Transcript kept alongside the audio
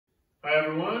Hi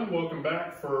everyone, welcome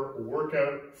back for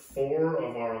workout 4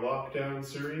 of our lockdown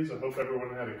series. I hope everyone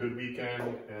had a good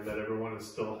weekend and that everyone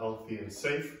is still healthy and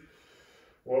safe.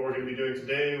 What we're going to be doing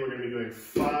today, we're going to be doing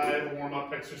 5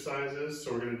 warm-up exercises.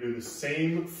 So we're going to do the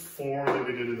same 4 that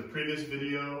we did in the previous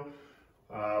video.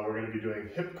 We're going to be doing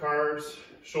hip cars,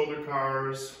 shoulder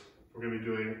cars. We're going to be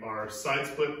doing our side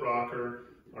split rocker,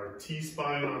 our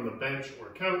T-spine on the bench or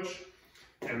couch,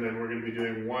 and then we're going to be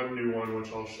doing one new one,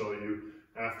 which I'll show you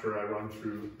after I run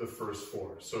through the first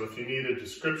 4. So if you need a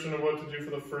description of what to do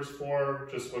for the first 4,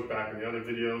 just look back in the other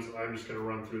videos. I'm just going to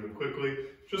run through them quickly,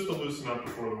 just to loosen up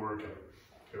before the workout.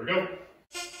 Here we go.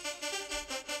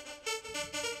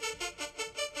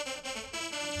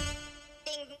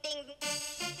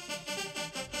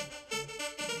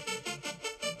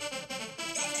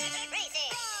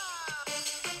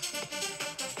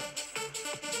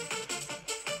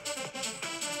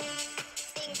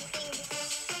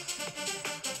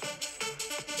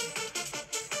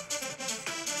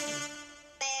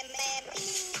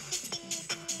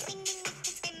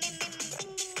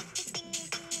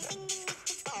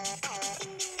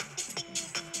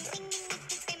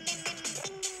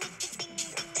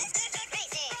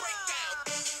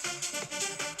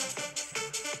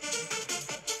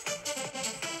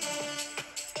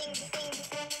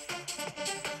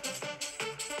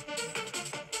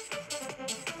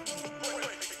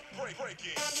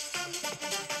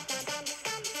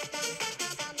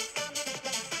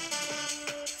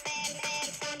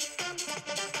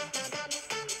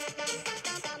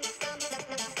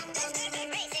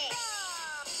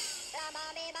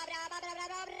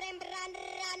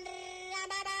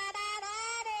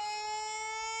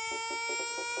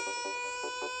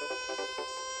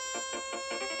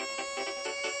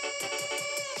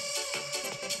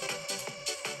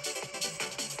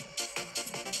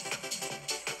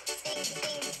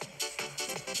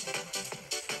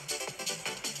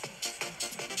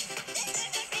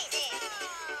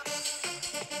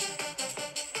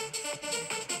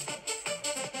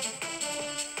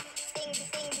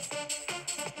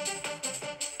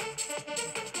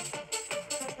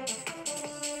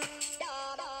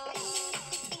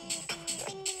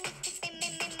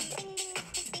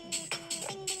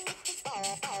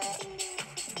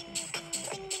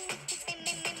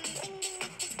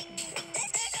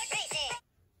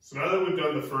 So now that we've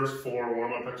done the first 4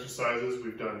 warm-up exercises,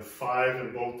 we've done 5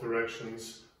 in both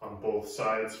directions on both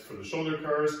sides for the shoulder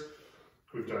cars.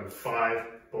 We've done 5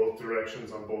 both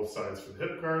directions on both sides for the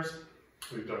hip cars.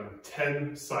 We've done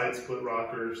 10 side split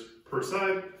rockers per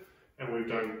side, and we've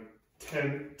done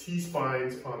 10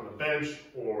 T-spines on the bench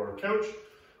or couch.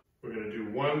 We're going to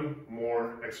do one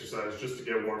more exercise just to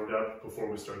get warmed up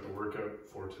before we start the workout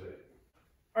for today.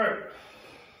 All right,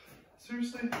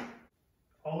 seriously?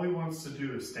 All he wants to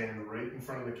do is stand right in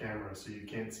front of the camera so you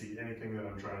can't see anything that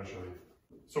I'm trying to show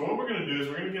you. So what we're going to do is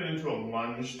we're going to get into a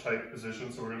lunge type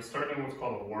position. So we're going to start in what's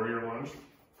called a warrior lunge.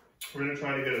 We're going to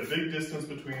try to get a big distance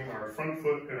between our front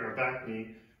foot and our back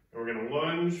knee. And we're going to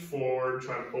lunge forward,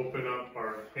 try to open up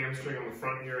our hamstring on the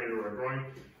front here into our groin,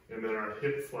 and then our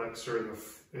hip flexor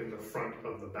in the front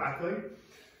of the back leg.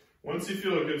 Once you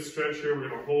feel a good stretch here, we're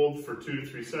going to hold for 2 to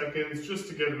 3 seconds just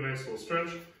to get a nice little stretch.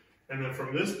 And then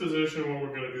from this position, what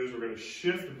we're going to do is we're going to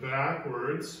shift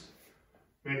backwards,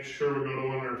 make sure we're going to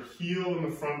want our heel in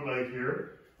the front leg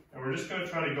here, and we're just going to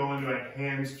try to go into a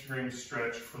hamstring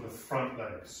stretch for the front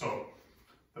leg. So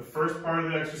the first part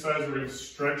of the exercise, we're going to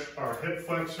stretch our hip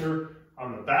flexor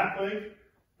on the back leg,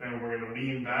 then we're going to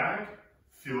lean back,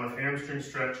 feel a hamstring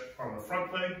stretch on the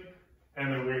front leg,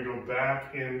 and then we're going to go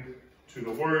back into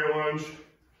the warrior lunge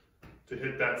to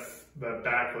hit that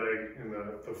back leg in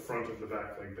the front of the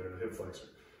back leg there, the hip flexor.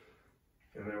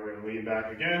 And then we're going to lean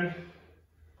back again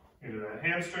into that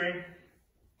hamstring.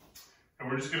 And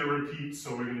we're just going to repeat,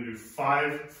 so we're going to do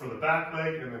 5 for the back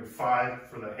leg and then 5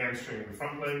 for the hamstring in the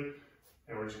front leg.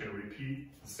 And we're just going to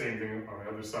repeat the same thing on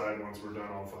the other side once we're done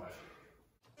all 5.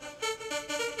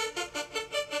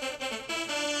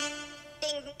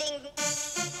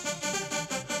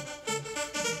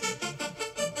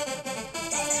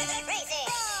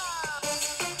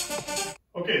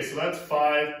 Okay, so that's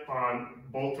 5 on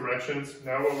both directions.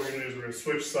 Now what we're going to do is we're going to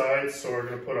switch sides. So we're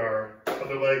going to put our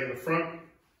other leg in the front.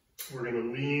 We're going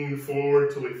to lean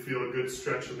forward till we feel a good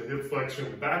stretch of the hip flexor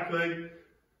in the back leg.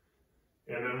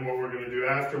 And then what we're going to do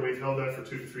after we've held that for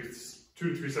 2 to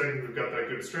 3 seconds, we've got that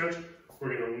good stretch,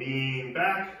 we're going to lean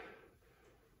back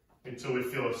until we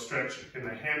feel a stretch in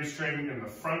the hamstring in the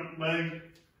front leg.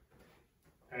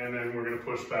 And then we're going to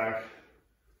push back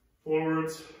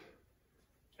forwards.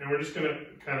 And we're just going to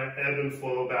kind of ebb and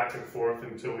flow back and forth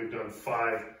until we've done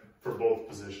 5 for both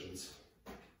positions.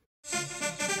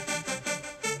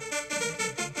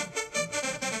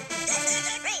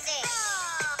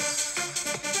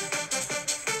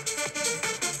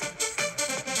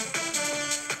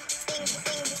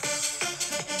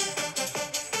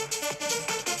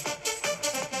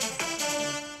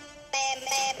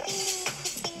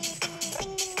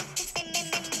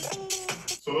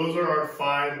 those are our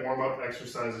 5 warm-up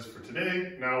exercises for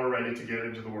today. Now we're ready to get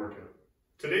into the workout.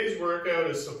 Today's workout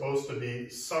is supposed to be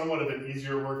somewhat of an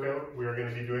easier workout. We are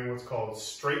going to be doing what's called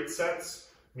straight sets,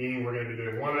 meaning we're going to be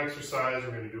doing one exercise,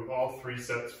 we're going to do all 3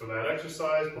 sets for that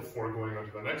exercise before going on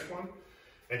to the next one.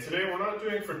 And today we're not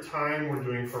doing for time, we're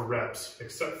doing for reps,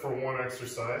 except for one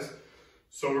exercise.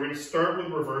 So we're going to start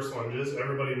with reverse lunges.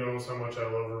 Everybody knows how much I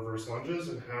love reverse lunges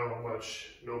and how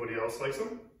much nobody else likes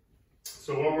them.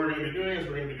 So what we're going to be doing is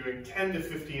we're going to be doing 10 to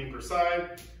 15 per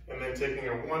side, and then taking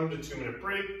a 1 to 2 minute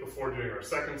break before doing our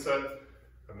second set,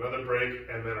 another break,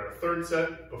 and then our third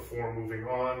set before moving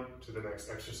on to the next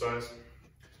exercise.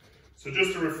 So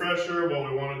just a refresher, what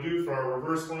we want to do for our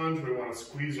reverse lunge, we want to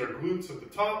squeeze our glutes at the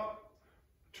top.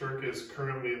 Turk is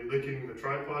currently licking the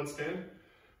tripod stand.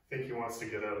 I think he wants to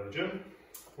get out of the gym.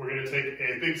 We're going to take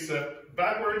a big step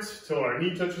backwards till our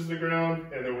knee touches the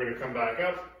ground, and then we're going to come back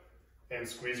up and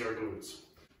squeeze our glutes.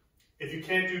 If you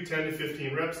can't do 10 to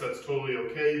 15 reps, that's totally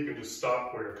okay. You can just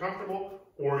stop where you're comfortable,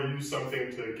 or use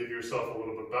something to give yourself a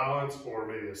little bit of balance, or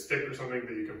maybe a stick or something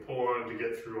that you can pull on to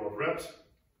get through all the reps.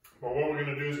 But what we're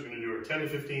going to do is we're going to do our 10 to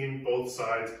 15, both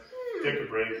sides, take a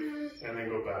break, and then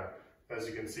go back. As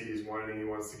you can see, he's whining, he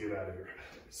wants to get out of here.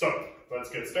 So, let's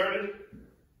get started.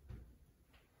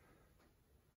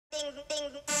 Ding,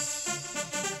 ding.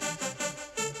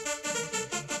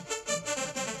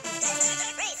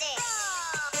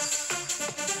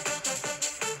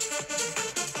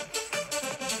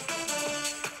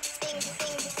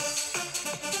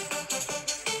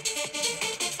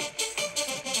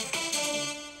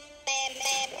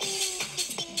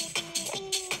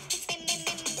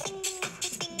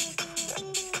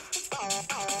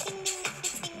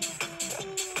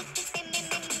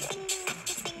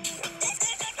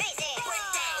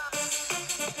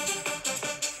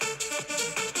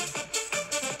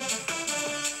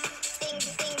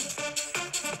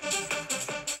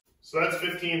 So that's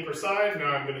 15 per side.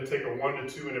 Now I'm going to take a 1 to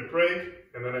 2 minute break,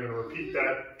 and then I'm going to repeat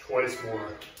that twice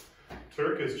more.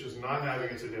 Turk is just not having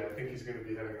it today. I think he's going to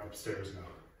be heading upstairs now.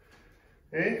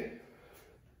 Hey,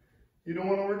 you don't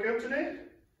want to work out today?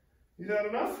 You had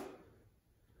enough?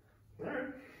 All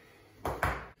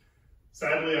right.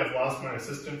 Sadly, I've lost my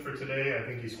assistant for today. I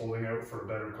think he's holding out for a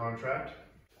better contract.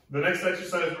 The next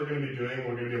exercise we're going to be doing,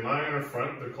 we're going to be lying on our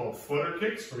front. They're called Flutter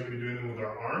Kicks. We're going to be doing them with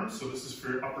our arms. So this is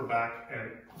for your upper back and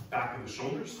back of the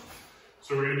shoulders.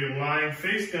 So we're going to be lying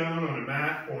face down on a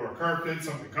mat or a carpet,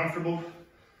 something comfortable.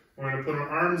 We're going to put our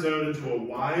arms out into a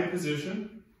wide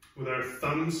position with our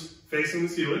thumbs facing the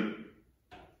ceiling.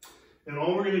 And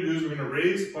all we're going to do is we're going to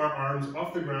raise our arms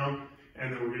off the ground,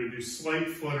 and then we're going to do slight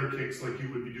flutter kicks like you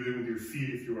would be doing with your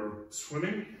feet if you were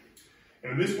swimming.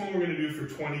 And this one we're going to do for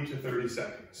 20 to 30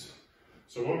 seconds.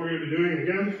 So what we're going to be doing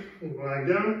again, we're lying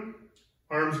down,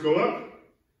 arms go up,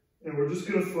 and we're just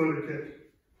going to flutter kick.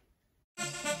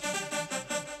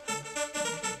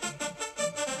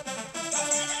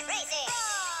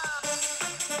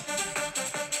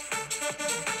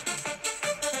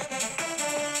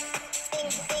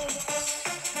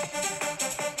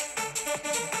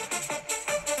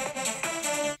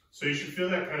 So you should feel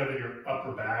that kind of in your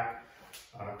upper back.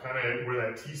 Kind of where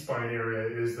that T-spine area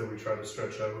is that we try to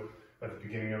stretch out at the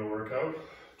beginning of the workout.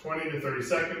 20 to 30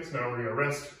 seconds. Now we're going to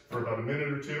rest for about a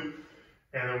minute or 2,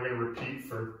 and then we're going to repeat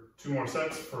for 2 more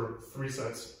sets for 3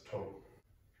 sets total.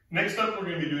 Next up, we're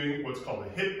going to be doing what's called a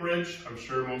hip bridge. I'm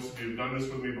sure most of you have done this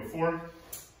with me before.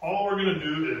 All we're going to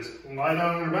do is lie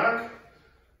down on our back,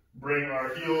 bring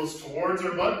our heels towards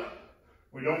our butt.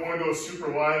 We don't want to go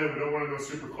super wide and we don't want to go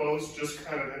super close, just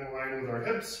kind of in line with our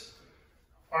hips.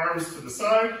 Arms to the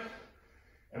side,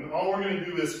 and all we're going to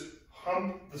do is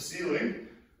hump the ceiling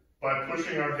by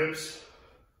pushing our hips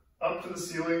up to the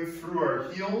ceiling through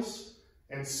our heels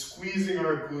and squeezing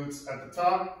our glutes at the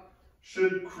top.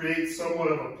 Should create somewhat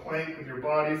of a plank with your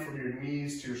body from your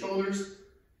knees to your shoulders.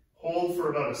 Hold for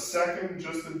about a second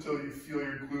just until you feel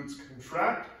your glutes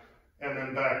contract, and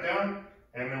then back down,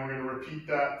 and then we're going to repeat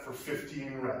that for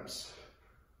 15 reps.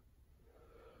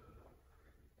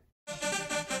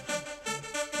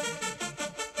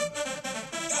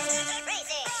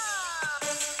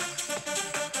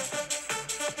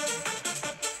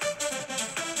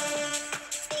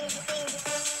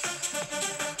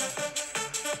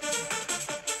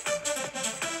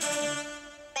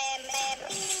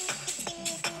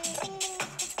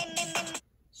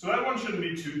 So that one shouldn't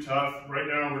be too tough. Right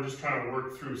now we're just trying to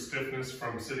work through stiffness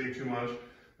from sitting too much.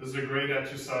 This is a great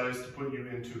exercise to put you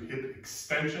into hip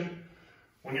extension.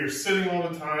 When you're sitting all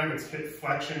the time, it's hip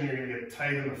flexion. You're going to get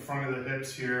tight in the front of the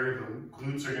hips here. The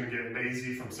glutes are going to get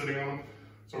lazy from sitting on them.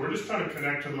 So we're just trying to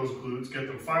connect to those glutes, get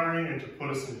them firing, and to put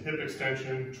us in hip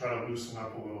extension, try to loosen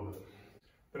up a little bit.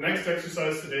 The next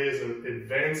exercise today is an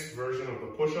advanced version of the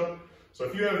push-up. So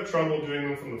if you have trouble doing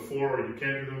them from the floor or you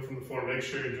can't do them from the floor, make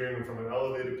sure you're doing them from an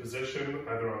elevated position,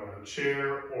 either on a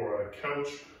chair or a couch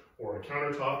or a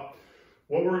countertop.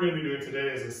 What we're going to be doing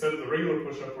today is, instead of the regular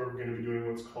push-up, we're going to be doing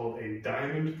what's called a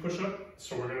diamond push-up.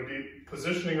 So we're going to be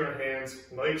positioning our hands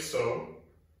like so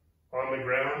on the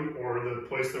ground or the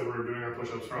place that we're doing our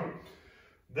push-ups from.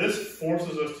 This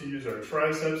forces us to use our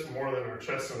triceps more than our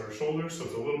chest and our shoulders, so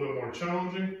it's a little bit more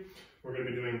challenging. We're going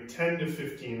to be doing 10 to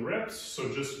 15 reps, so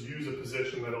just use a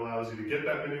position that allows you to get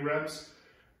that many reps.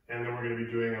 And then we're going to be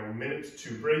doing a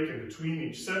 1-2 break in between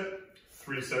each set,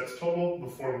 3 sets total,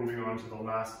 before moving on to the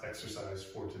last exercise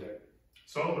for today.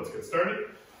 So let's get started.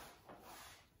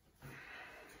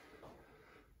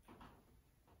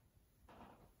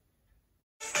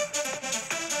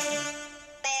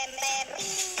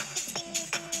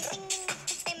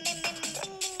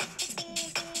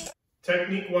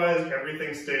 Technique-wise,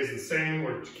 everything stays the same.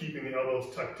 We're keeping the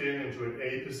elbows tucked in into an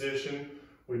A position.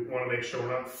 We want to make sure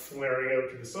we're not flaring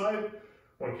out to the side.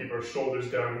 We want to keep our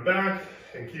shoulders down and back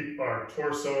and keep our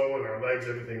torso and our legs,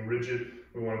 everything rigid.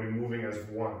 We want to be moving as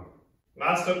one.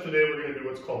 Last up today, we're going to do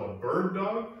what's called a bird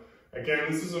dog. Again,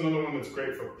 this is another one that's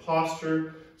great for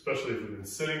posture, especially if you've been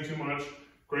sitting too much.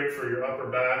 Great for your upper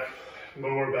back,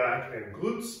 lower back, and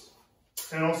glutes.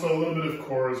 And also a little bit of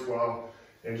core as well,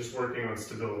 and just working on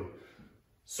stability.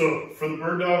 So for the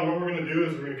bird dog, what we're going to do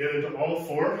is we're going to get into all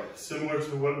 4, similar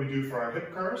to what we do for our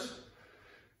hip cars.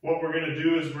 What we're going to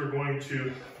do is we're going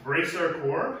to brace our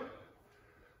core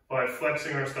by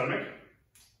flexing our stomach.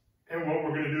 And what we're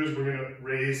going to do is we're going to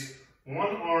raise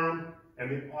one arm and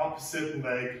the opposite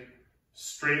leg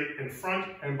straight in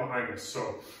front and behind us.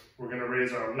 So we're going to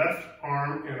raise our left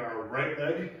arm and our right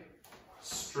leg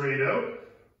straight out.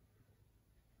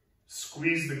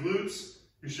 Squeeze the glutes.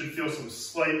 You should feel some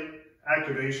slight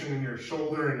activation in your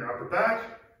shoulder and your upper back,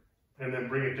 and then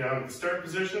bring it down to the start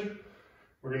position.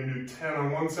 We're going to do 10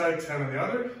 on one side, 10 on the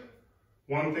other.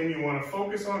 One thing you want to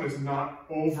focus on is not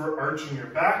overarching your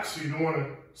back, so you don't want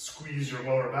to squeeze your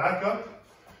lower back up,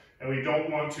 and we don't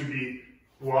want to be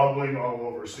wobbling all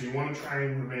over. So you want to try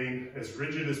and remain as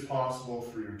rigid as possible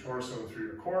through your torso and through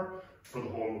your core for the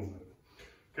whole movement.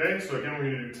 Okay, so again,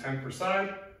 we're going to do 10 per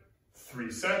side,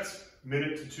 3 sets, 1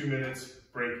 to 2 minutes,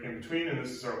 break in between, and this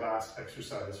is our last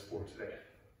exercise for today.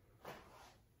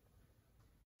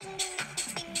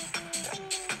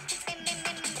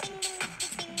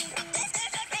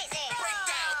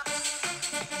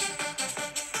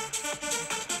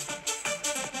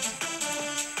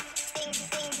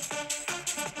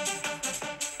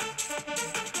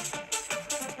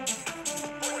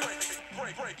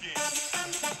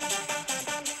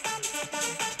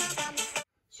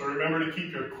 So remember to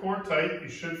keep your core tight. You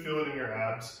should feel it in your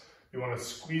abs. You want to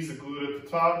squeeze the glute at the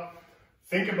top.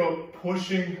 Think about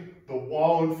pushing the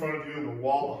wall in front of you and the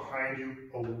wall behind you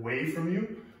away from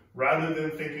you. Rather than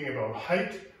thinking about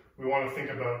height, we want to think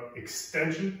about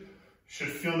extension. You should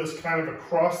feel this kind of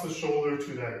across the shoulder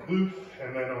to that glute,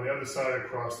 and then on the other side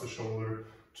across the shoulder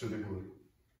to the glute.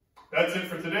 That's it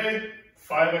for today.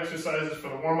 5 exercises for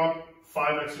the warm-up,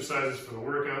 5 exercises for the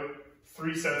workout.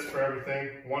 3 sets for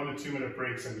everything, 1 to 2 minute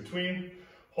breaks in between.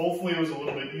 Hopefully it was a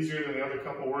little bit easier than the other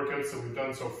couple workouts that we've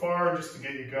done so far, just to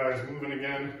get you guys moving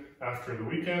again after the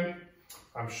weekend.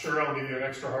 I'm sure I'll give you an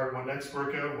extra hard one next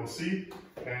workout, we'll see.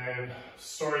 And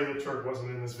sorry that Turk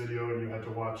wasn't in this video and you had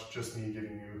to watch just me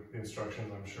giving you the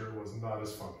instructions. I'm sure it was not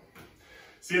as fun.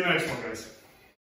 See you in the next one, guys.